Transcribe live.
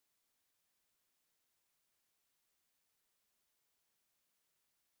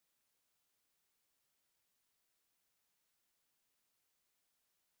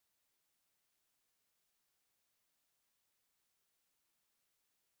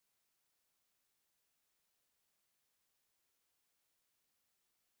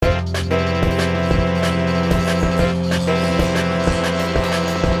Ladies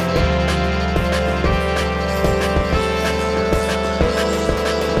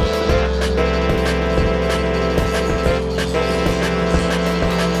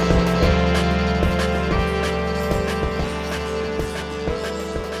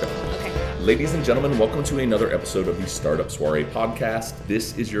and gentlemen, welcome to another episode of the Startup Soirée podcast.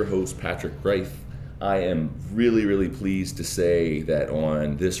 This is your host, Patrick Rife. I am really pleased to say that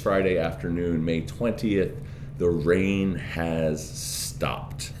on this Friday afternoon, May 20th, the rain has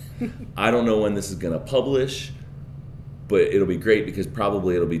stopped. I don't know when this is going to publish, but it'll be great because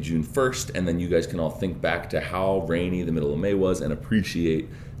probably it'll be June 1st, and then you guys can all think back to how rainy the middle of May was and appreciate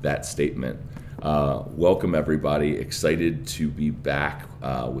that statement. Welcome everybody, excited to be back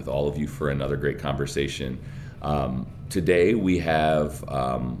with all of you for another great conversation. Today we have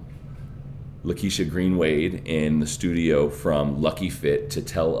LaKisha Greenwade in the studio from Lucki Fit to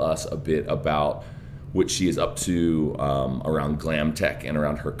tell us a bit about what she is up to around glam tech and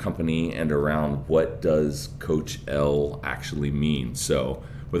around her company and around what does Coach L actually mean. So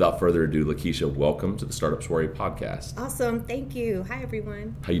without further ado, LaKisha, welcome to the Startup Soirée podcast. Awesome. Thank you. Hi,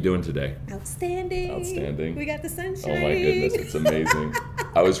 everyone. How you doing today? Outstanding. We got the sunshine. Oh, my goodness. It's amazing.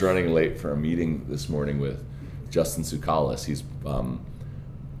 I was running late for a meeting this morning with Justin Tsoukalis. He's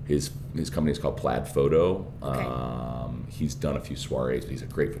his company is called Plaid Photo. Okay. He's done a few soirees, but he's a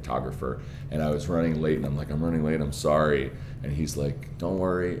great photographer. And I was running late, and I'm like, I'm running late. I'm sorry. And he's like, don't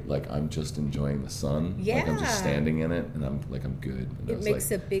worry. Like, I'm just enjoying the sun. Yeah. Like, I'm just standing in it, and I'm good. And it makes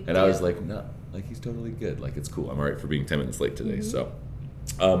a big deal. And I was like, no, like, he's totally good. Like, it's cool. I'm all right for being 10 minutes late today.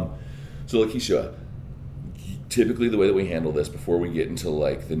 Mm-hmm. So LaKisha, typically the way that we handle this before we get into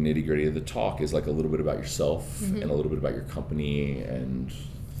like the nitty gritty of the talk is like a little bit about yourself and a little bit about your company and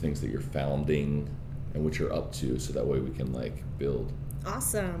things that you're founding and what you're up to, so that way we can like build.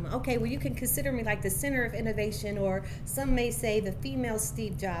 Awesome. Okay, well, you can consider me like the center of innovation, or some may say the female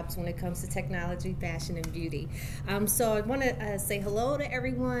Steve Jobs when it comes to technology, fashion, and beauty. So I want to say hello to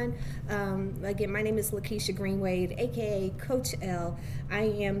everyone. Again, my name is LaKisha Greenwade, aka Coach L. I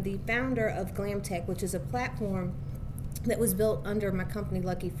am the founder of Glam Tech, which is a platform that was built under my company,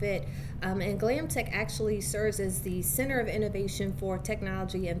 Lucki Fit. And Glam Tech actually serves as the center of innovation for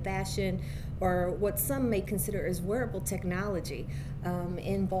technology and fashion, or what some may consider as wearable technology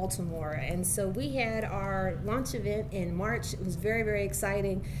in Baltimore. And so we had our launch event in March. It was very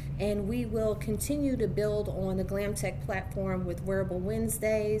exciting. And we will continue to build on the Glam Tech platform with Wearable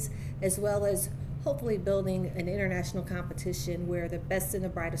Wednesdays, as well as hopefully building an international competition where the best and the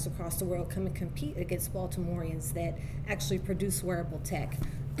brightest across the world come and compete against Baltimoreans that actually produce wearable tech.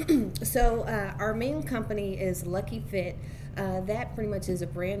 So our main company is Lucki Fit. That pretty much is a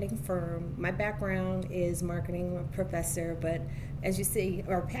branding firm. My background is marketing. I'm a professor, but as you see,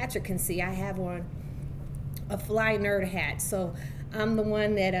 or Patrick can see, I have on a fly nerd hat. So I'm the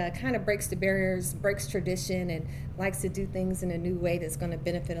one that kind of breaks the barriers, breaks tradition, and likes to do things in a new way that's going to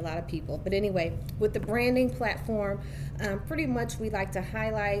benefit a lot of people. But anyway, with the branding platform, pretty much we like to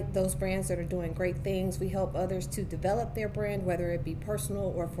highlight those brands that are doing great things. We help others to develop their brand, whether it be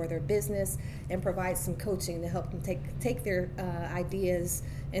personal or for their business, and provide some coaching to help them take their ideas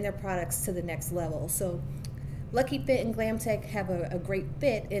and their products to the next level. So Lucki Fit and Glam Tech have a great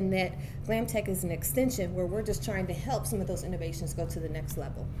fit in that Glam Tech is an extension where we're just trying to help some of those innovations go to the next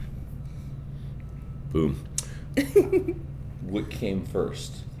level. Boom. What came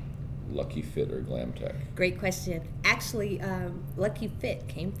first, Lucki Fit or Glam Tech? Great question. Actually, Lucki Fit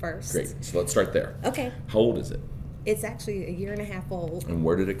came first. Great. So let's start there. Okay. How old is it? It's actually a year and a half old. And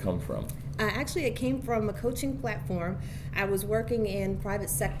where did it come from? Actually, it came from a coaching platform. I was working in private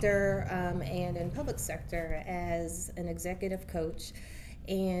sector and in public sector as an executive coach.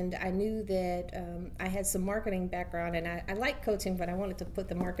 And I knew that I had some marketing background, and I like coaching, but I wanted to put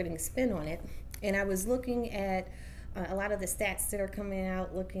the marketing spin on it. And I was looking at a lot of the stats that are coming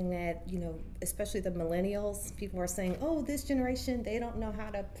out, looking at, especially the millennials. People are saying, oh, this generation, they don't know how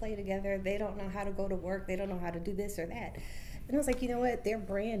to play together. They don't know how to go to work. They don't know how to do this or that. And I was like, you know what? Their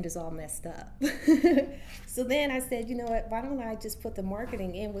brand is all messed up. So then I said, you know what? Why don't I just put the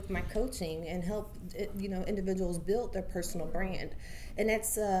marketing in with my coaching and help, individuals build their personal brand? And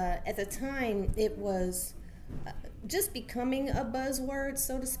that's, at the time, it was just becoming a buzzword,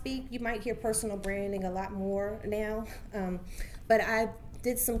 so to speak. You might hear personal branding a lot more now. But I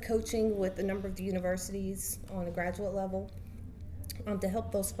did some coaching with a number of the universities on the graduate level to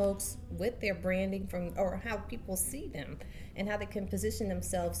help those folks with their branding or how people see them and how they can position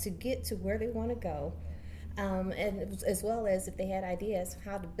themselves to get to where they want to go. And as well as if they had ideas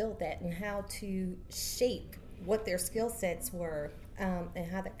how to build that and how to shape what their skill sets were,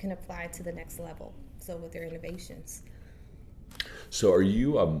 and how that can apply to the next level. So with their innovations. So are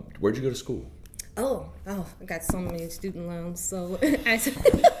you, where'd you go to school? I got so many student loans. So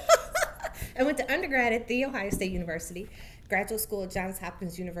I went to undergrad at The Ohio State University, graduate school at Johns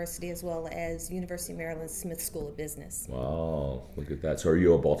Hopkins University, as well as University of Maryland Smith School of Business. Wow, look at that. So are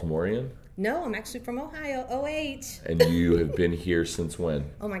you a Baltimorean? No, I'm actually from Ohio, OH. And you have been here since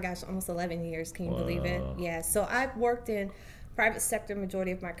when? Oh my gosh, almost 11 years. Can you believe it? Yeah, so I've worked in private sector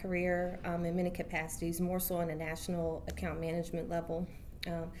majority of my career, in many capacities, more so on a national account management level.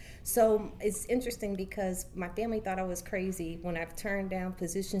 So it's interesting because my family thought I was crazy when I've turned down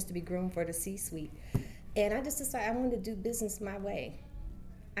positions to be groomed for the C-suite. And I just decided I wanted to do business my way.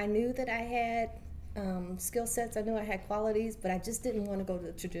 I knew that I had skill sets, I knew I had qualities, but I just didn't want to go to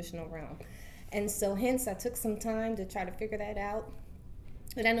the traditional realm. And so hence I took some time to try to figure that out.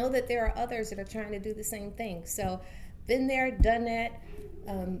 And I know that there are others that are trying to do the same thing. So been there, done that,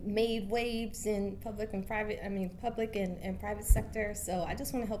 made waves in public and private sector. So I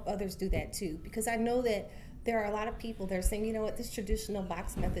just want to help others do that too, because I know that there are a lot of people that are saying, you know what, this traditional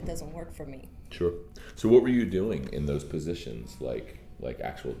box method doesn't work for me. Sure. So what were you doing in those positions, like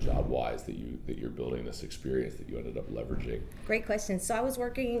actual job-wise, that you're building this experience that you ended up leveraging? Great question. So I was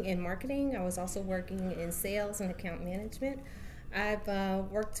working in marketing. I was also working in sales and account management. I've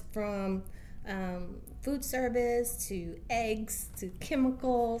worked from food service to eggs to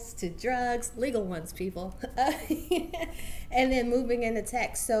chemicals to drugs, legal ones, people, and then moving into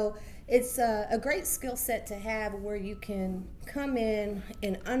tech. So it's a great skill set to have where you can come in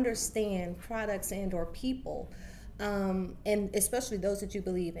and understand products and or people, and especially those that you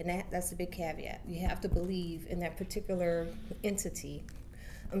believe in. That's a big caveat. You have to believe in that particular entity,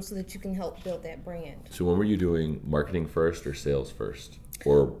 so that you can help build that brand. So when were you doing marketing first or sales first?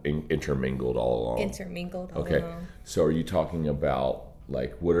 Or intermingled all along? Intermingled all along. Okay. So are you talking about,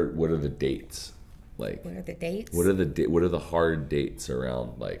 like, what are the dates? Like, what are the dates? What are the hard dates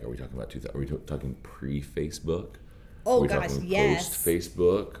around? Like, are we talking about are we talking pre-Facebook? Oh are we gosh, talking yes.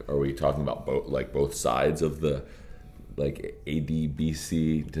 Post-Facebook? Are we talking about both sides of the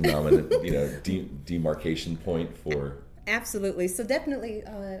ADBC demarcation point for? Absolutely. So definitely,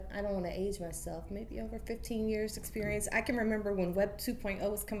 I don't want to age myself, maybe over 15 years experience. I can remember when Web 2.0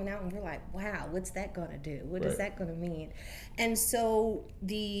 was coming out and we're like, wow, what's that going to do? What is that going to mean? And so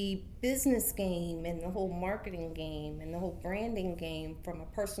the business game and the whole marketing game and the whole branding game from a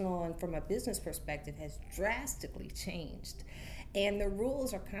personal and from a business perspective has drastically changed. And the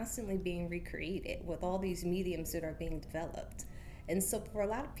rules are constantly being recreated with all these mediums that are being developed. And so for a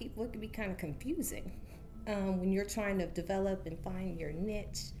lot of people, it can be kind of confusing. When you're trying to develop and find your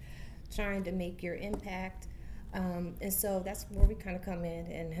niche, trying to make your impact. And so that's where we kind of come in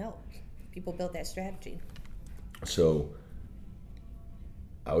and help people build that strategy. So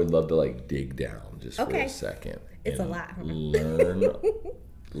I would love to dig down just for a second. It's a lot. Learn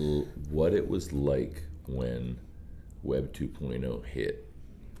what it was like when Web 2.0 hit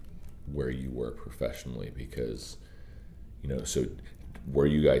where you were professionally, because, so were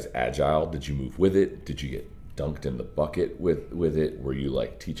you guys agile? Did you move with it? Did you get dunked in the bucket with it? Were you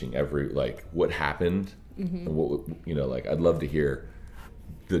teaching what happened? Mm-hmm. And what, I'd love to hear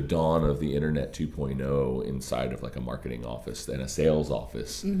the dawn of the internet 2.0 inside of a marketing office and a sales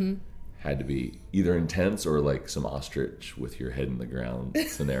office. Mm-hmm. Had to be either intense or some ostrich with your head in the ground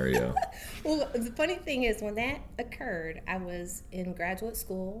scenario. Well, the funny thing is when that occurred, I was in graduate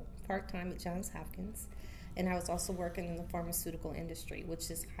school part-time at Johns Hopkins. And I was also working in the pharmaceutical industry, which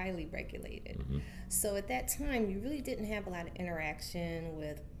is highly regulated. Mm-hmm. So at that time, you really didn't have a lot of interaction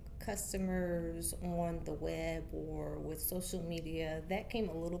with customers on the web or with social media. That came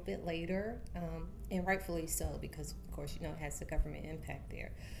a little bit later, and rightfully so, because, of course, it has the government impact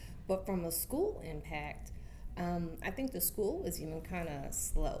there. But from a school impact, I think the school was even kind of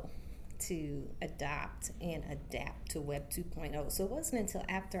slow to adopt and adapt to Web 2.0. So it wasn't until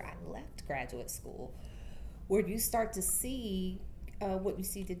after I left graduate school where you start to see what you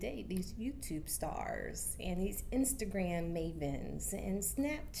see today, these YouTube stars and these Instagram mavens and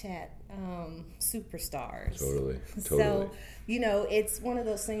Snapchat superstars. Totally. So, it's one of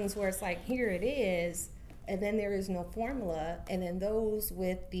those things where it's here it is, and then there is no formula, and then those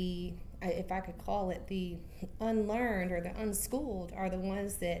with the, if I could call it, the unlearned or the unschooled are the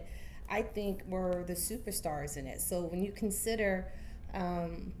ones that I think were the superstars in it. So when you consider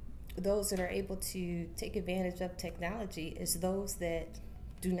those that are able to take advantage of technology is those that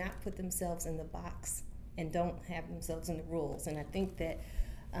do not put themselves in the box and don't have themselves in the rules. And I think that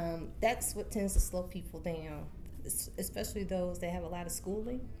that's what tends to slow people down, especially those that have a lot of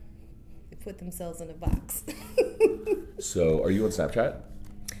schooling. put themselves in a box. So, are you on Snapchat?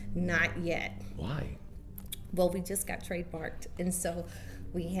 Not yet. Why? Well, we just got trademarked, and so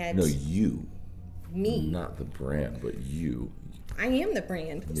we had No, you. me. Not the brand, but you. I am the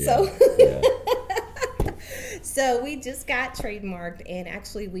brand. Yeah. So. Yeah. So we just got trademarked, and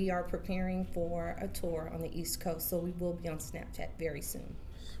actually we are preparing for a tour on the East Coast, so we will be on Snapchat very soon.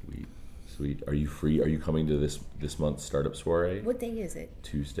 Sweet. Are you free? Are you coming to this month's Startup Soirée? What day is it?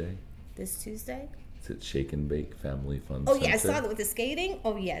 Tuesday. This Tuesday? It's at Shake and Bake Family Fun Oh, Center. yeah, I saw that with the skating.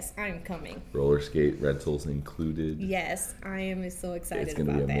 Oh, yes, I'm coming. Roller skate rentals included. Yes, I am so excited It's going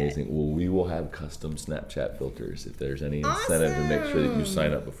to be amazing. Well, we will have custom Snapchat filters if there's any incentive to make sure that you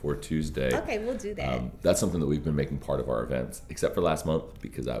sign up before Tuesday. Okay, we'll do that. That's something that we've been making part of our events, except for last month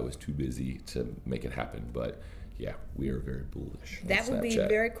because I was too busy to make it happen. But yeah, we are very bullish. That would be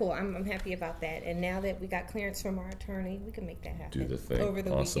very cool. I'm happy about that. And now that we got clearance from our attorney, we can make that happen. Do the thing. Over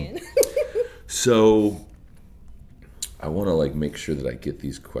the weekend. So I want to make sure that I get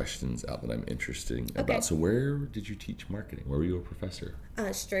these questions out that I'm interested about. So where did you teach marketing? Where were you a professor?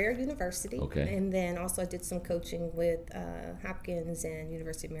 Strayer University. Okay. And then also I did some coaching with Hopkins and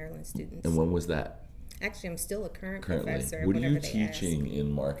University of Maryland students. And when was that? Actually, I'm still a current Currently. professor. What are you teaching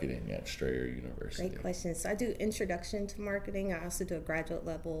in marketing at Strayer University? Great question. So I do introduction to marketing. I also do a graduate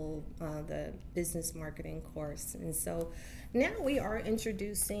level, the business marketing course. And so now we are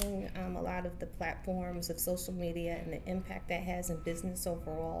introducing a lot of the platforms of social media and the impact that has in business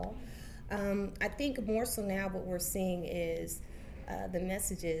overall. I think more so now what we're seeing is the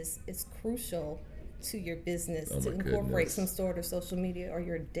messages is crucial to your business to incorporate some sort of social media or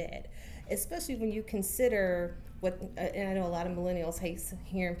you're dead. Especially when you consider what, and I know a lot of millennials hate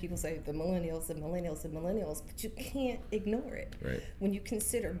hearing people say the millennials, but you can't ignure it. Right. When you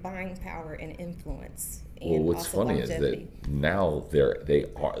consider buying power and influence. And well, what's funny longevity. is that now they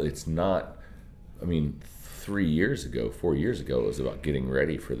are. It's not. I mean, 4 years ago, it was about getting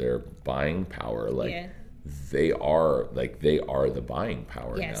ready for their buying power. They are the buying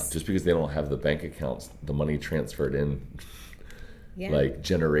power now. Just because they don't have the bank accounts, the money transferred in. Yeah.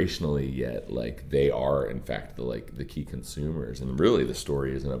 Generationally yet, they are in fact the key consumers, and really the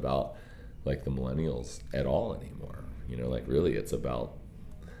story isn't about the millennials at all anymore. Really it's about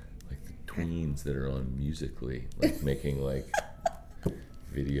the tweens that are on Musical.ly, making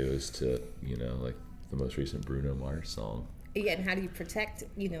videos to the most recent Bruno Mars song. Yeah, and how do you protect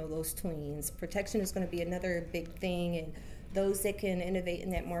those tweens? Protection is going to be another big thing, and those that can innovate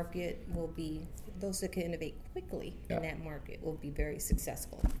in that market will be. Those that can innovate quickly in that market will be very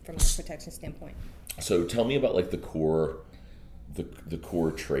successful from a protection standpoint. So tell me about the core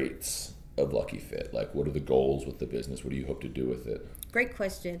traits of Lucky Fit. What are the goals with the business? What do you hope to do with it? Great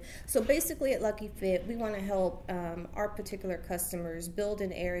question. So basically at Lucky Fit, we want to help our particular customers build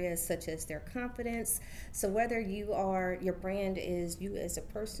in areas such as their confidence. So whether your brand is you as a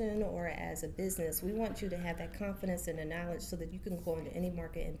person or as a business, we want you to have that confidence and the knowledge so that you can go into any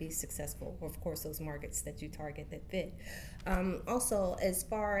market and be successful. Or of course, those markets that you target that fit. Also, as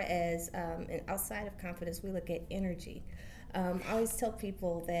far as outside of confidence, we look at energy. I always tell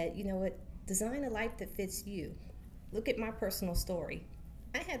people that, design a life that fits you. Look at my personal story.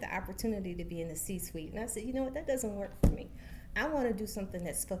 I had the opportunity to be in the C-suite, and I said, that doesn't work for me. I want to do something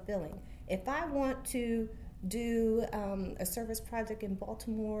that's fulfilling. If I want to do a service project in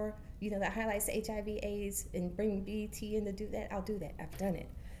Baltimore, that highlights HIV/AIDS and bring BET in to do that, I'll do that. I've done it.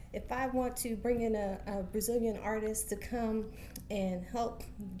 If I want to bring in a Brazilian artist to come and help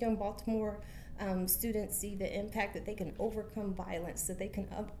young Baltimore students see the impact that they can overcome violence, that they can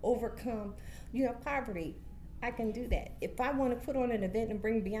overcome, poverty, I can do that. If I want to put on an event and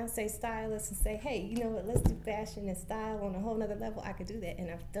bring Beyonce stylists and say, hey, let's do fashion and style on a whole nother level, I could do that, and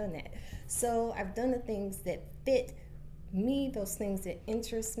I've done that. So I've done the things that fit me, those things that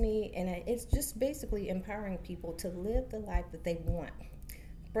interest me, and it's just basically empowering people to live the life that they want.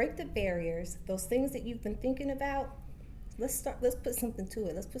 Break the barriers, those things that you've been thinking about, let's put something to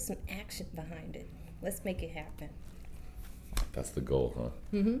it. Let's put some action behind it. Let's make it happen. That's the goal,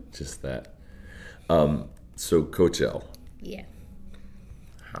 huh? Mm-hmm. Just that. So, Coach L. Yeah.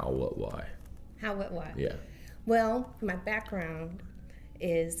 How, what, why? How, what, why? Yeah. Well, my background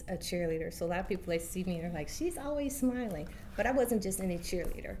is a cheerleader. So a lot of people, they see me and they're like, she's always smiling. But I wasn't just any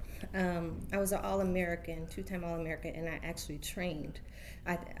cheerleader. I was an All-American, 2-time All-American, and I actually trained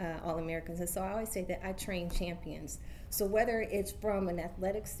All-Americans. And so I always say that I train champions. So whether it's from an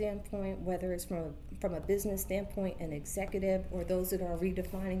athletic standpoint, whether it's from a business standpoint, an executive, or those that are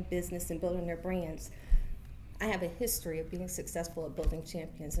redefining business and building their brands, I have a history of being successful at building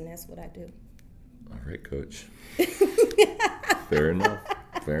champions, and that's what I do. All right, Coach. Fair enough.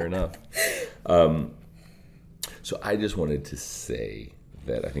 Fair enough. So I just wanted to say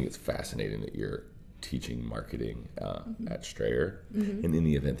that I think it's fascinating that you're teaching marketing at Strayer. And in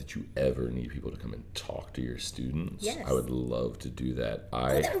the event that you ever need people to come and talk to your students, Yes. I would love to do that.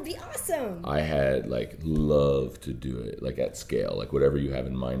 That would be awesome. I had love to do it at scale, whatever you have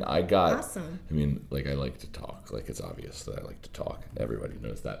in mind. Awesome. I mean, I like to talk. It's obvious that I like to talk. Everybody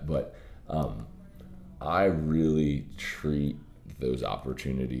knows that. But I really treat those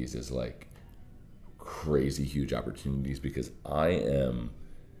opportunities as crazy huge opportunities, because I am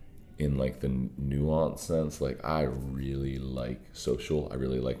in the nuance sense, I really like social. I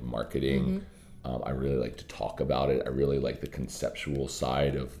really like marketing. I really like to talk about it. I really like the conceptual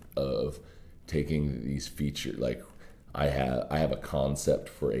side of taking these features. I have a concept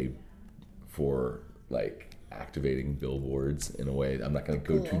for activating billboards in a way. I'm not going to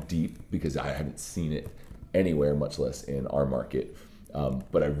go too deep because I haven't seen it anywhere, much less in our market.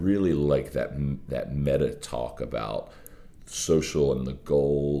 But I really like that meta talk about social and the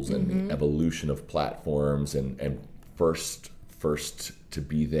goals and the evolution of platforms and first to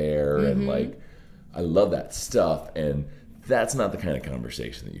be there, and I love that stuff, and that's not the kind of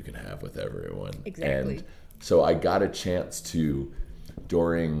conversation that you can have with everyone. Exactly. And so I got a chance to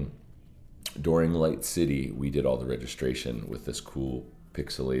during Light City, we did all the registration with this cool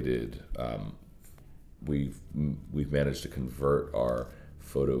pixelated. We've managed to convert our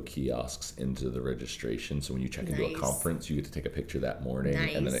photo kiosks into the registration, so when you check into a conference, you get to take a picture that morning,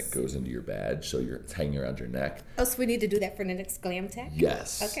 and then it goes into your badge, so it's hanging around your neck. Oh, so we need to do that for the next Glam Tech?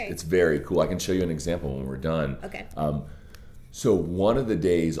 Yes. Okay. It's very cool. I can show you an example when we're done. Okay. So one of the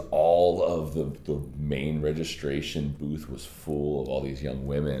days, all of the main registration booth was full of all these young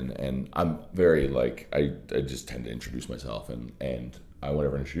women, and I'm very I just tend to introduce myself, and I went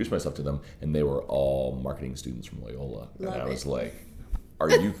over and introduced myself to them, and they were all marketing students from Loyola. Love and I was it. like, are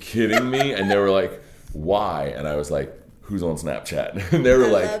you kidding me? And they were like, why? And I was like, who's on Snapchat? And they were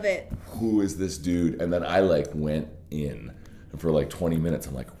I love it. who is this dude? And then I went in, and for 20 minutes,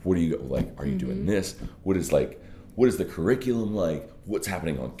 I'm like, what are you are you doing this? What is the curriculum like? What's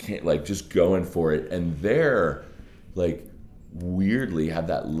happening on just going for it. And they're weirdly have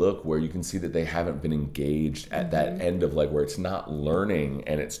that look where you can see that they haven't been engaged at that end of where it's not learning,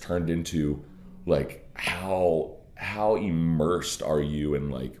 and it's turned into how immersed are you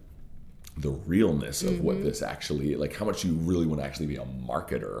in the realness of what this actually how much you really want to actually be a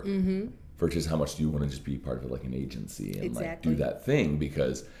marketer versus how much do you want to just be part of an agency and do that thing.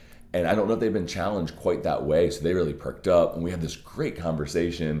 Because and I don't know if they've been challenged quite that way, so they really perked up, and we had this great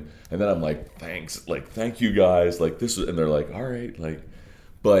conversation, and then I'm thanks, thank you guys, this is, and they're all right,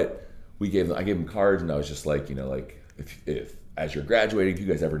 but I gave them cards, and I was just if as you're graduating, if you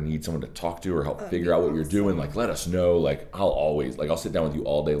guys ever need someone to talk to or help figure out what you're doing, let us know. I'll always I'll sit down with you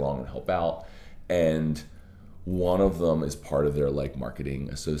all day long and help out. And one of them is part of their marketing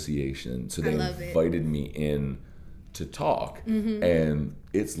association, so they invited me in to talk, and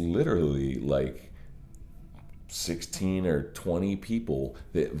it's literally 16 or 20 people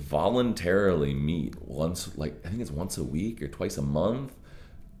that voluntarily meet once, I think it's once a week or twice a month,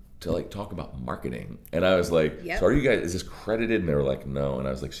 to talk about marketing. And I was so are you guys, is this credited? And they were no. And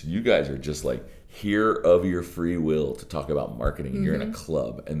I was so you guys are just here of your free will to talk about marketing, and you're in a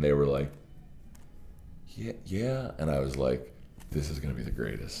club. And they were yeah. And I was this is going to be the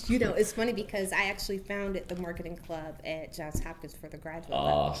greatest. It's funny because I actually founded the marketing club at Johns Hopkins for the graduate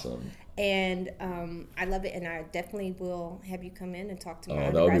Awesome. level. And I love it, and I definitely will have you come in and talk to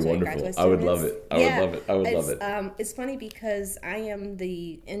my that would be wonderful. I would love it. I would love it. It's funny because I am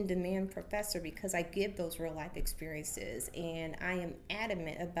the in-demand professor because I give those real-life experiences, and I am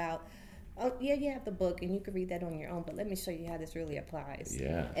adamant about you have the book and you can read that on your own, but let me show you how this really applies.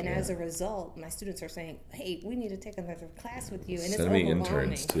 As a result, my students are saying, hey, we need to take another class with you, and it's overwhelming. Send me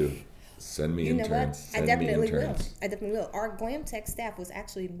interns too. Send me interns. You know what? I definitely will. will. Our Glam Tech staff was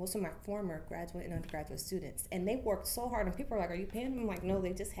actually most of my former graduate and undergraduate students, and they worked so hard, and people are are you paying them? I'm no,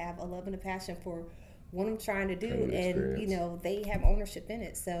 they just have a love and a passion for what I'm trying to do, and they have ownership in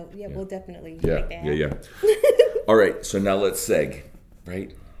it. So we'll definitely make that happen. All right, so now let's seg,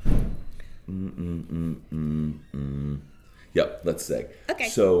 right? Yep, let's seg. Okay.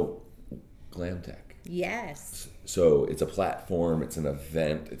 So, Glam Tech. Yes. So it's a platform, it's an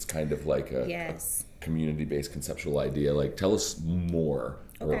event, it's kind of a community-based conceptual idea. Tell us more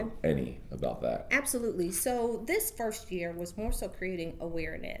or any about that. Absolutely. So this first year was more so creating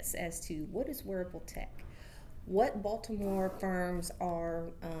awareness as to what is wearable tech. What Baltimore firms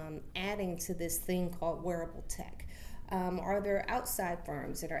are adding to this thing called wearable tech? Are there outside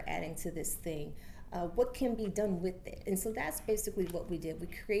firms that are adding to this thing? what can be done with it. And so that's basically what we did. We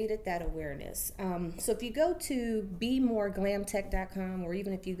created that awareness. So if you go to bemoreglamtech.com, or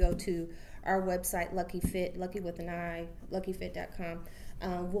even if you go to our website, Lucki with an I, luckifit.com,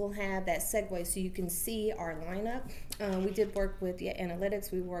 we'll have that segue so you can see our lineup. We did work with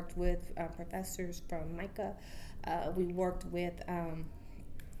analytics. We worked with professors from MICA. We worked with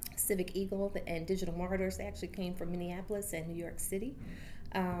Civic Eagle and Digital Martyrs. They actually came from Minneapolis and New York City.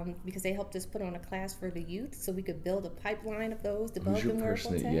 Because they helped us put on a class for the youth so we could build a pipeline of those, develop in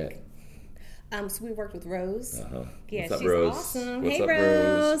wearable tech. So we worked with Rose. Uh-huh. Yeah, what's up, she's Rose? awesome. What's hey, up,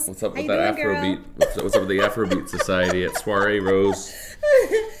 Rose. What's up How with you that doing, Afrobeat? What's up with the Afrobeat Society at Soirée, Rose?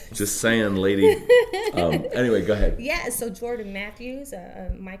 Just saying, lady. Anyway, go ahead. Yeah, so Jordan Matthews,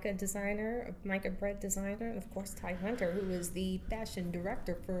 a MICA bread designer, and of course Ty Hunter, who is the fashion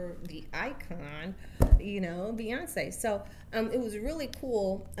director for the icon, Beyonce. So it was really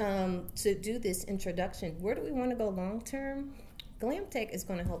cool to do this introduction. Where do we want to go long term? Glam Tech is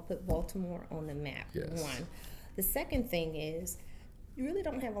going to help put Baltimore on the map, yes. One. The second thing is, you really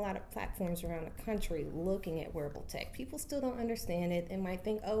don't have a lot of platforms around the country looking at wearable tech. People still don't understand it and might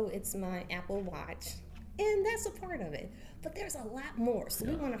think, oh, it's my Apple Watch. And that's a part of it. But there's a lot more. So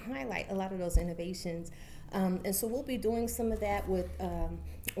we want to highlight a lot of those innovations. And so we'll be doing some of that with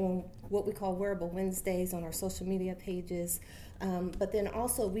on what we call Wearable Wednesdays on our social media pages. But then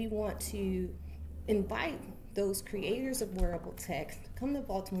also we want to invite those creators of wearable tech to come to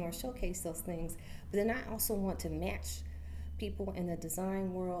Baltimore, showcase those things. But then I also want to match people in the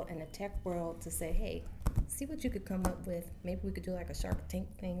design world and the tech world to say, hey, see what you could come up with. Maybe we could do like a Shark Tank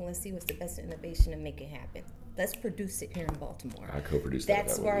thing. Let's see what's the best innovation and make it happen. Let's produce it here in Baltimore. I co-produced that.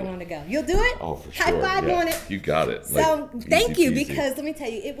 That's where I want to go. You'll do it? Oh, for sure. High five on it. You got it. So thank you, because let me tell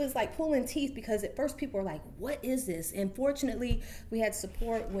you, it was like pulling teeth, because at first people were like, what is this? And fortunately, we had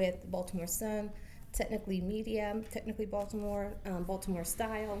support with Baltimore Sun, Technically Media, Technically Baltimore, Baltimore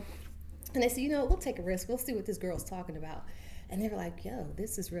Style. And they said, we'll take a risk. We'll see what this girl's talking about. And they were like, yo,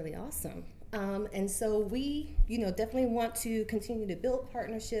 this is really awesome. And so we, definitely want to continue to build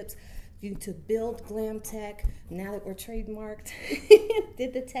partnerships, to build Glam Tech, now that we're trademarked,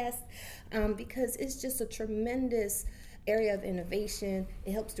 did the test, because it's just a tremendous area of innovation.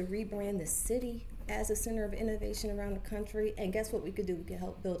 It helps to rebrand the city as a center of innovation around the country. And guess what we could do? We could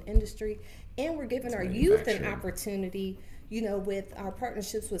help build industry. And we're giving our youth an opportunity, with our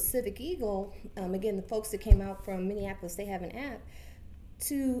partnerships with Civic Eagle. Again, the folks that came out from Minneapolis, they have an app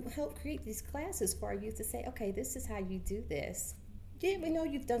to help create these classes for our youth to say, okay, this is how you do this. Yeah, we know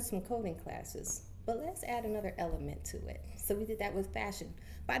you've done some coding classes, but let's add another element to it. So we did that with fashion.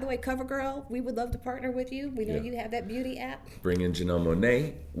 By the way, CoverGirl, we would love to partner with you. We know you have that beauty app. Bring in Janelle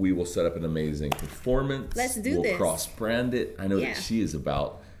Monáe. We will set up an amazing performance. Let's do this. We'll cross-brand it. I know that she is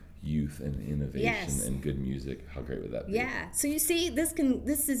about youth and innovation and good music. How great would that be? Yeah. So you see, this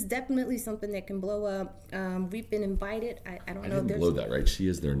is definitely something that can blow up. We've been invited. I don't know. Didn't blow that, right? She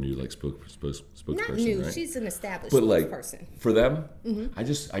is their new spokesperson. Not new. Right? She's an established But spokesperson. For them, I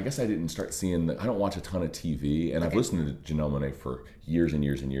guess I didn't start seeing. I don't watch a ton of TV, and I've listened to Janelle Monáe for years and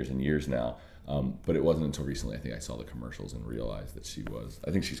years and years and years now. But it wasn't until recently I think I saw the commercials and realized that she was. I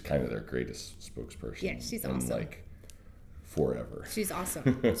think she's kind of their greatest spokesperson. Yeah, she's awesome. Forever. She's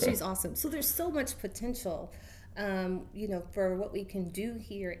awesome. She's awesome. So there's so much potential, for what we can do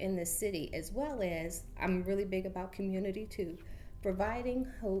here in the city, as well as I'm really big about community too, providing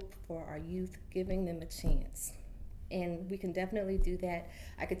hope for our youth, giving them a chance. And we can definitely do that.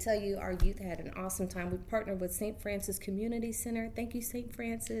 I could tell you our youth had an awesome time. We partnered with St. Francis Community Center. Thank you, St.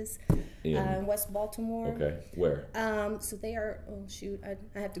 Francis, in West Baltimore. Okay, where? So they are,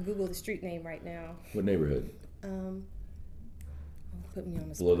 I have to Google the street name right now. What neighborhood? Put me on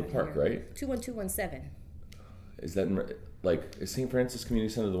the Below spot the park, here. right? 21217. Is that is St. Francis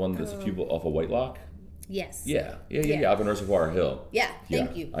Community Center the one that's a few off of Whitelock? Yes. Yeah. Up in Reservoir Hill. Yeah,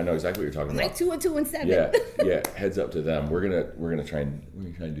 thank you. I know exactly what you're talking about. 21217. Yeah. Heads up to them. We're gonna try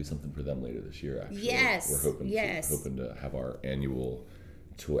and do something for them later this year. Actually, yes. We're hoping to have our annual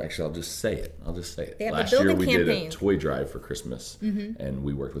tour. Actually, I'll just say it. They have Last a year building we campaign. did a toy drive for Christmas, and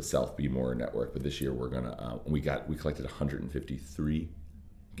we worked with South Be More Network. But this year we're gonna we collected 153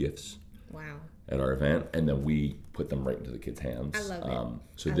 gifts. Wow. At our event, and then we put them right into the kids' hands. I love it.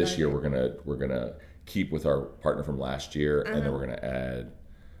 So this year we're gonna keep with our partner from last year, and then we're gonna add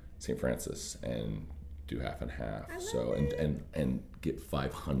St. Francis and do half and half. And get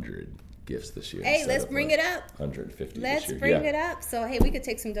 500 gifts this year. Hey, let's bring it up. 150. Let's this year. bring it up. So hey, we could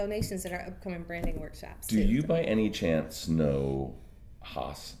take some donations at our upcoming branding workshops. Do you by any chance know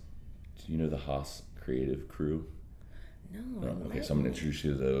Haas? Do you know the Haas creative crew? No. Okay, so I'm going to introduce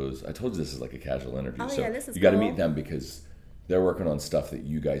you to those. I told you this is like a casual interview. Oh, so yeah, this is you got to cool. meet them because they're working on stuff that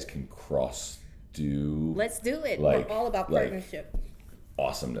you guys can do. Let's do it. Like, We're all about partnership.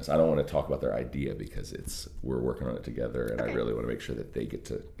 Awesomeness. I don't want to talk about their idea because we're working on it together, and Okay. I really want to make sure that they get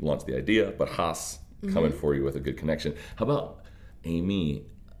to launch the idea. But Haas coming for you with a good connection. How about Amy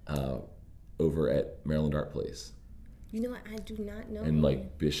over at Maryland Art Place? You know what? I do not know. And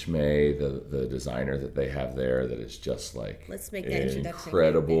like Bishmay, the designer that they have there, that is just like Let's make that introduction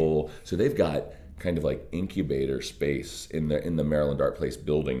incredible. So they've got kind of like incubator space in the Maryland Art Place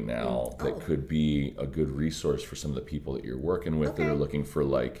building now that could be a good resource for some of the people that you're working with that are looking for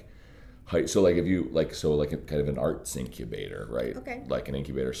like height. So like if you like kind of an arts incubator, right? Okay. Like an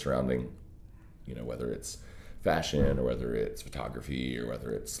incubator surrounding, whether it's fashion or whether it's photography or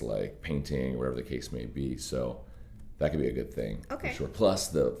whether it's like painting or whatever the case may be. So that could be a good thing. Okay. For sure. Plus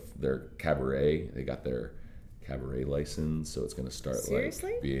their cabaret, they got their cabaret license, so it's going to start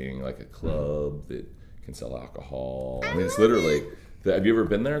like being like a club that can sell alcohol. I mean, it's literally. Have you ever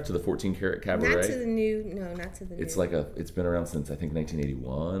been there to the 14 Karat Cabaret? Not to the new. It's like it's been around since I think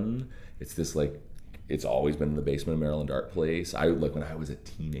 1981. It's this like, it's always been in the basement of Maryland Art Place. When I was a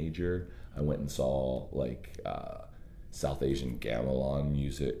teenager, I went and saw like South Asian gamelan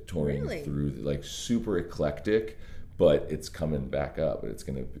music touring through, like super eclectic. But it's coming back up, and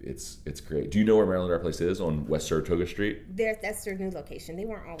it's great. Do you know where Maryland Art Place is on West Saratoga Street? That's their new location. They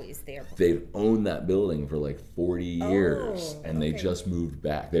weren't always there before. They've owned that building for like 40 years, and they just moved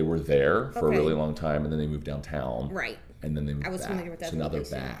back. They were there for a really long time, and then they moved downtown. Right. And then they moved back. I was familiar with that. So now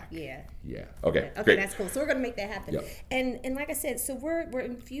location. they're back. Yeah. Okay, Okay, great. that's cool. So we're going to make that happen. Yep. And like I said, so we're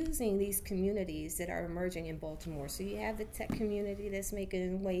infusing these communities that are emerging in Baltimore. So you have the tech community that's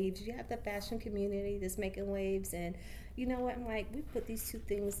making waves. You have the fashion community that's making waves. And you know what? I'm like, we put these two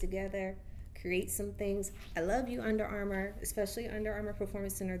things together, create some things. I love you, Under Armour, especially Under Armour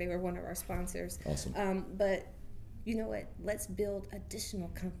Performance Center. They were one of our sponsors. Awesome. But you know what? Let's build additional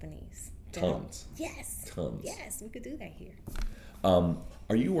companies. Tons. Yes. Tons. Yes, we could do that here.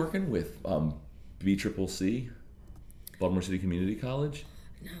 Are you working with BCCC, Baltimore City Community College?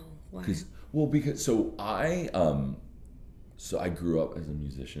 No. Why? Because I grew up as a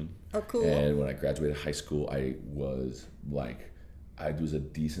musician. Oh, cool. And when I graduated high school, I was a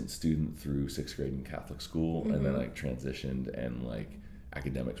decent student through 6th grade in Catholic school, and then I transitioned, and like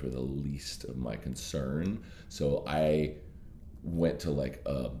academics were the least of my concern. So I went to like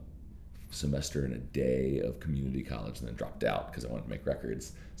a semester and a day of community college and then dropped out because I wanted to make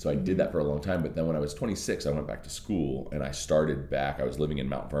records. So I did that for a long time, but then when I was 26, I went back to school and I started back. I was living in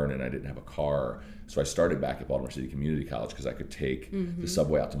Mount Vernon. I didn't have a car. So I started back at Baltimore City Community College because I could take the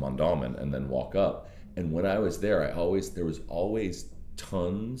subway out to Mondawmin and then walk up. And when I was there, there was always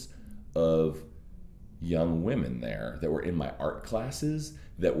tons of young women there that were in my art classes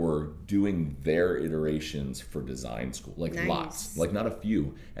that were doing their iterations for design school, like lots, like not a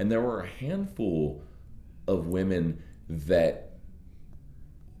few. And there were a handful of women that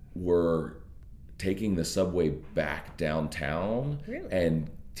were taking the subway back downtown and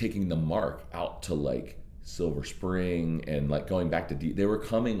taking the Mark out to like Silver Spring and like going back to they were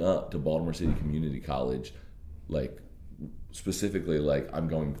coming up to Baltimore City Community College, like specifically like I'm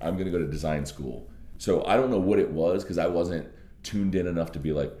going to go to design school. So I don't know what it was because I wasn't tuned in enough to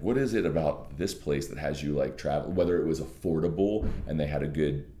be like, what is it about this place that has you like travel, whether it was affordable and they had a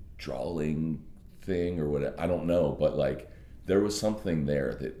good drawing thing or what, I don't know, but like there was something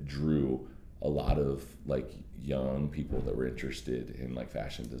there that drew a lot of like young people that were interested in like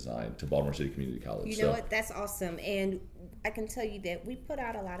fashion design to Baltimore City Community College. You know what? That's awesome. And I can tell you that we put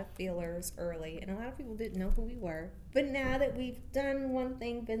out a lot of feelers early, and a lot of people didn't know who we were. But now that we've done one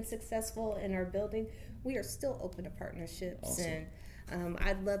thing, been successful in our building, we are still open to partnerships. Awesome. And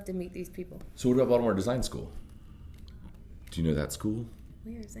I'd love to meet these people. So what about Baltimore Design School? Do you know that school?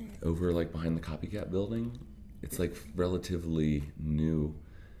 Where is that? Over like behind the Copycat building. It's like relatively new.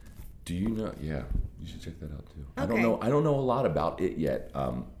 Do you know? Yeah, you should check that out too. Okay. I don't know a lot about it yet.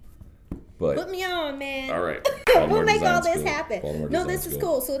 But put me on, man. All right. We'll make all this happen. No, this is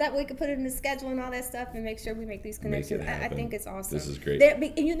cool. So that way we can put it in the schedule and all that stuff and make sure we make these connections. I think it's awesome. This is great.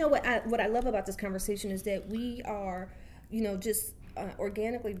 And you know what I love about this conversation is that we are, just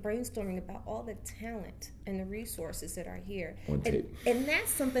organically brainstorming about all the talent and the resources that are here. And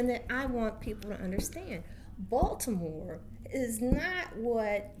that's something that I want people to understand. Baltimore is not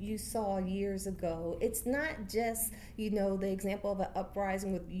what you saw years ago. It's not just, the example of an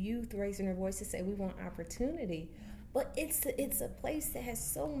uprising with youth raising their voice to say we want opportunity, but it's a place that has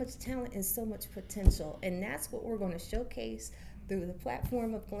so much talent and so much potential, and that's what we're going to showcase through the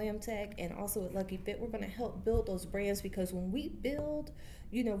platform of Glam Tech and also at Lucky Fit, we're going to help build those brands, because when we build,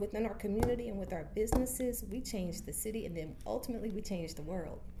 within our community and with our businesses, we change the city, and then ultimately we change the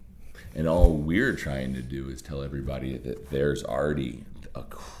world. And all we're trying to do is tell everybody that there's already a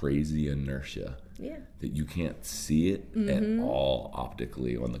crazy inertia, that you can't see it at all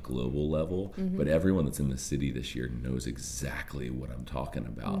optically on the global level, but everyone that's in the city this year knows exactly what I'm talking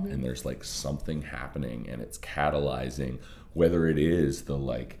about. And there's like something happening, and it's catalyzing, whether it is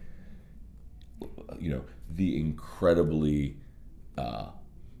the the incredibly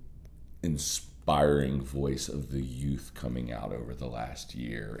inspiring voice of the youth coming out over the last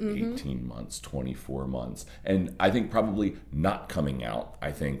year, 18 months, 24 months. And I think probably not coming out,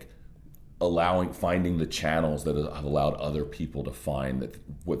 I think finding the channels that have allowed other people to find that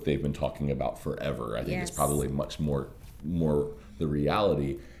what they've been talking about forever. I think it's probably much more the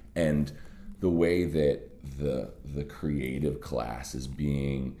reality, and the way that the creative class is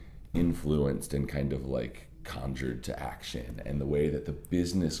being influenced and kind of like conjured to action, and the way that the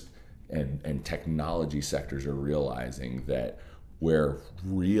business and technology sectors are realizing that where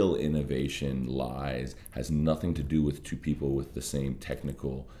real innovation lies has nothing to do with two people with the same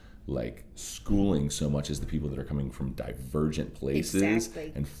technical schooling so much as the people that are coming from divergent places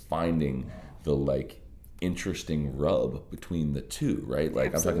and finding the interesting rub between the two, right?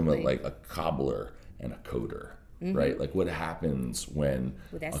 I'm talking about a cobbler and a coder, right? What happens when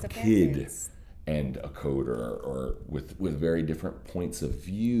a kid and a coder, or with very different points of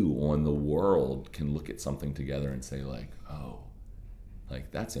view on the world, can look at something together and say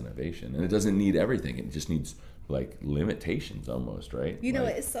that's innovation. And it doesn't need everything. It just needs limitations almost, right?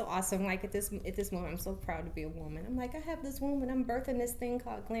 It's so awesome. At this moment, I'm so proud to be a woman. I'm I have this woman, I'm birthing this thing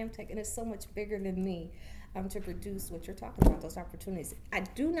called Glam Tech, and it's so much bigger than me to produce what you're talking about, those opportunities. I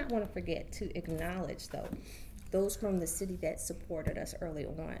do not want to forget to acknowledge, though, those from the city that supported us early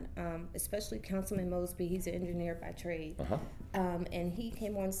on, especially Councilman Mosby. He's an engineer by trade. And he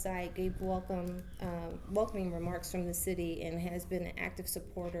came on site, gave welcoming remarks from the city, and has been an active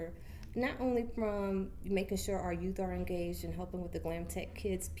supporter, not only from making sure our youth are engaged and helping with the Glam Tech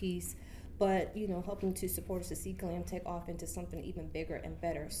Kids piece, but helping to support us to see Glam Tech off into something even bigger and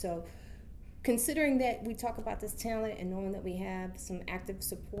better. So considering that we talk about this talent and knowing that we have some active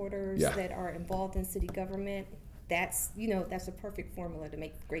supporters that are involved in city government, that's a perfect formula to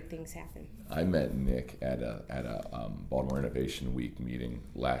make great things happen. I met Nick at a Baltimore Innovation Week meeting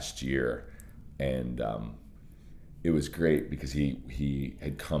last year, and it was great because he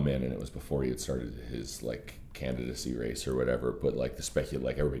had come in, and it was before he had started his candidacy race or whatever, but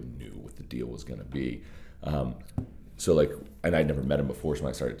everybody knew what the deal was going to be. And I'd never met him before, so when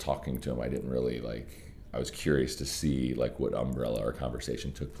I started talking to him, I didn't really I was curious to see what umbrella our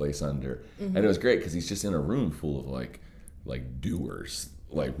conversation took place under. And it was great because he's just in a room full of doers,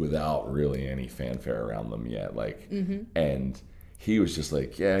 without really any fanfare around them yet. And he was just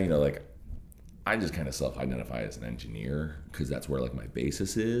I just kind of self-identify as an engineer because that's where my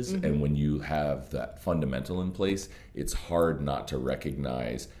basis is. And when you have that fundamental in place, it's hard not to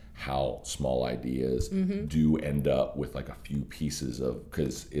recognize how small ideas do end up with a few pieces of,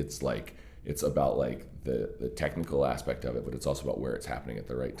 because it's about the technical aspect of it, but it's also about where it's happening at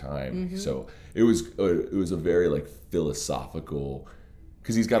the right time. So it was a very philosophical,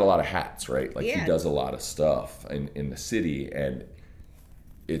 because he's got a lot of hats, right? He does a lot of stuff in the city, and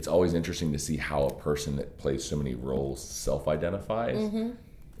it's always interesting to see how a person that plays so many roles self-identifies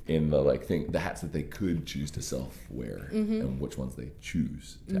in the hats that they could choose to self-wear and which ones they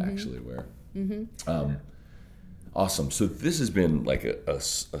choose to actually wear. Awesome. So this has been a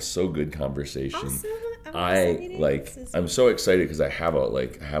so good conversation. Awesome. I'm so excited because I have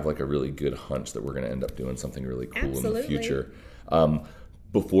a really good hunch that we're going to end up doing something really cool in the future.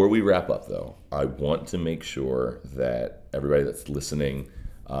 Before we wrap up, though, I want to make sure that everybody that's listening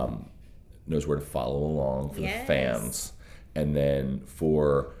knows where to follow along for the fans, and then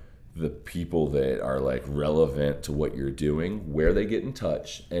for the people that are relevant to what you're doing, where they get in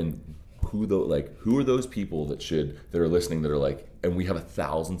touch, and who are those people that are listening that are and we have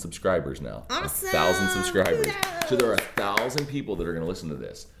 1,000 subscribers now. Awesome. 1,000 subscribers. Kudos. So there are 1,000 people that are going to listen to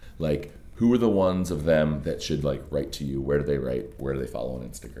this. Who are the ones of them that should write to you? Where do they write? Where do they follow on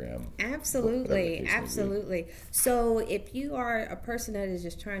Instagram? Absolutely. So if you are a person that is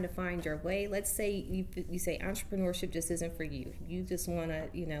just trying to find your way, let's say you say entrepreneurship just isn't for you. You just want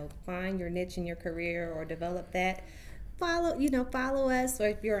to, find your niche in your career or develop that. Follow us. Or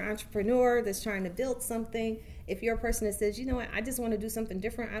if you're an entrepreneur that's trying to build something, if you're a person that says, I just want to do something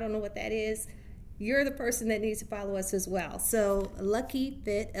different, I don't know what that is, you're the person that needs to follow us as well. So Lucki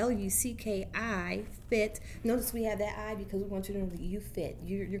Fit, Lucki Fit. Notice we have that I because we want you to know that you fit.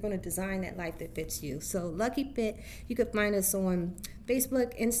 You're going to design that life that fits you. So Lucki Fit, you can find us on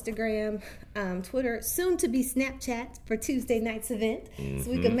Facebook, Instagram, Twitter, soon to be Snapchat for Tuesday night's event. Mm-hmm.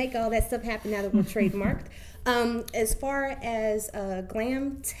 So we can make all that stuff happen now that we're trademarked. As far as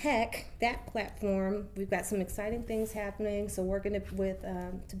Glam Tech, that platform, we've got some exciting things happening. So working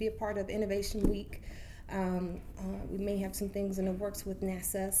to be a part of Innovation Week. We may have some things in the works with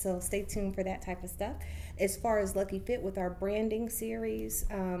NASA, so stay tuned for that type of stuff. As far as Lucki Fit with our branding series,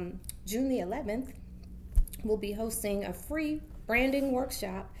 June the 11th, we'll be hosting a free branding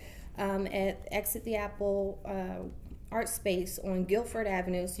workshop at Exit the Apple Art Space on Guilford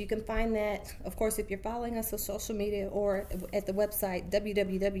Avenue. So you can find that, of course, if you're following us on social media or at the website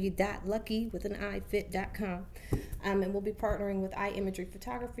www.lucky.com. And we'll be partnering with iMagery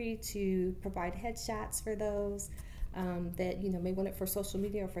Photography to provide headshots for those that may want it for social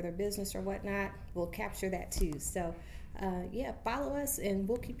media or for their business or whatnot. We'll capture that too. So follow us and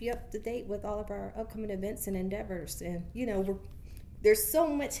we'll keep you up to date with all of our upcoming events and endeavors. And there's so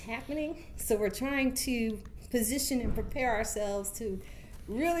much happening, so we're trying to position and prepare ourselves to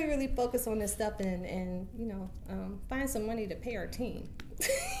really, really focus on this stuff and find some money to pay our team.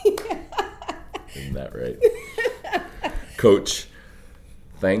 Isn't that right? Coach,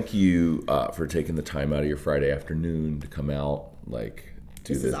 thank you for taking the time out of your Friday afternoon to come out,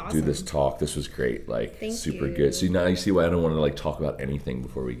 do this talk. This was great, Thank super you. good. So now you see why I don't want to talk about anything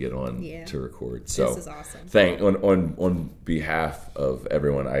before we get on to record. So this is awesome. On behalf of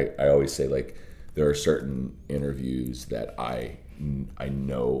everyone, I always say there are certain interviews that I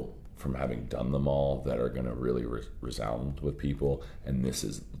know from having done them all that are going to really resound with people, and this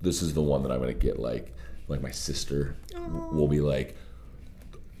is the one that I'm going to get like my sister will be like,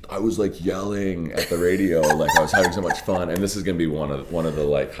 I was yelling at the radio, I was having so much fun, and this is going to be one of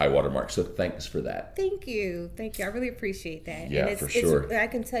the high water marks. So thanks for that. Thank you. I really appreciate that. Yeah, and for sure. I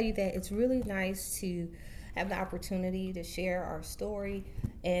can tell you that it's really nice to have the opportunity to share our story,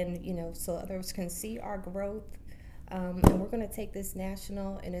 and so others can see our growth. And we're going to take this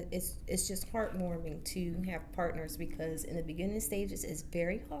national, and it's just heartwarming to have partners because in the beginning stages it's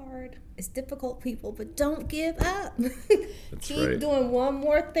very hard. It's difficult, people, but don't give up. Keep doing one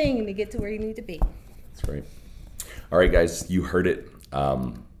more thing to get to where you need to be. That's right. All right, guys, you heard it.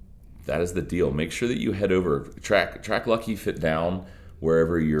 That is the deal. Make sure that you head over, track Lucki Fit down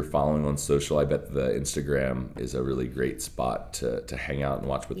wherever you're following on social. I bet the Instagram is a really great spot to hang out and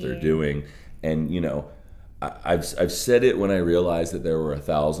watch what they're doing. And I've said it when I realized that there were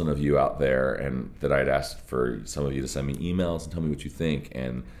 1,000 of you out there, and that I'd asked for some of you to send me emails and tell me what you think,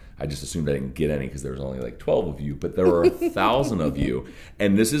 and I just assumed I didn't get any because there was only 12 of you, but there were 1,000 of you,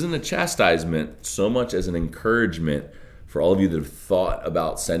 and this isn't a chastisement so much as an encouragement for all of you that have thought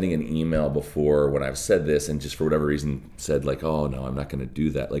about sending an email before when I've said this, and just for whatever reason said oh no, I'm not going to do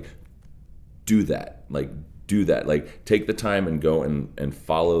that. Do that. Do that. Take the time and go and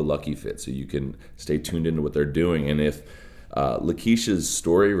follow Lucki Fit so you can stay tuned into what they're doing. And if LaKisha's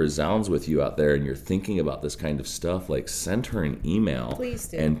story resounds with you out there and you're thinking about this kind of stuff, send her an email. Please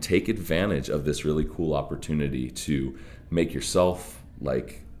do. And take advantage of this really cool opportunity to make yourself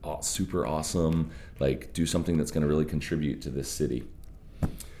super awesome, do something that's going to really contribute to this city.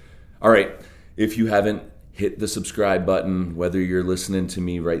 All right. If you haven't, hit the subscribe button, whether you're listening to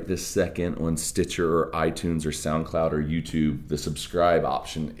me right this second on Stitcher or iTunes or SoundCloud or YouTube. The subscribe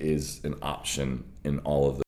option is an option in all of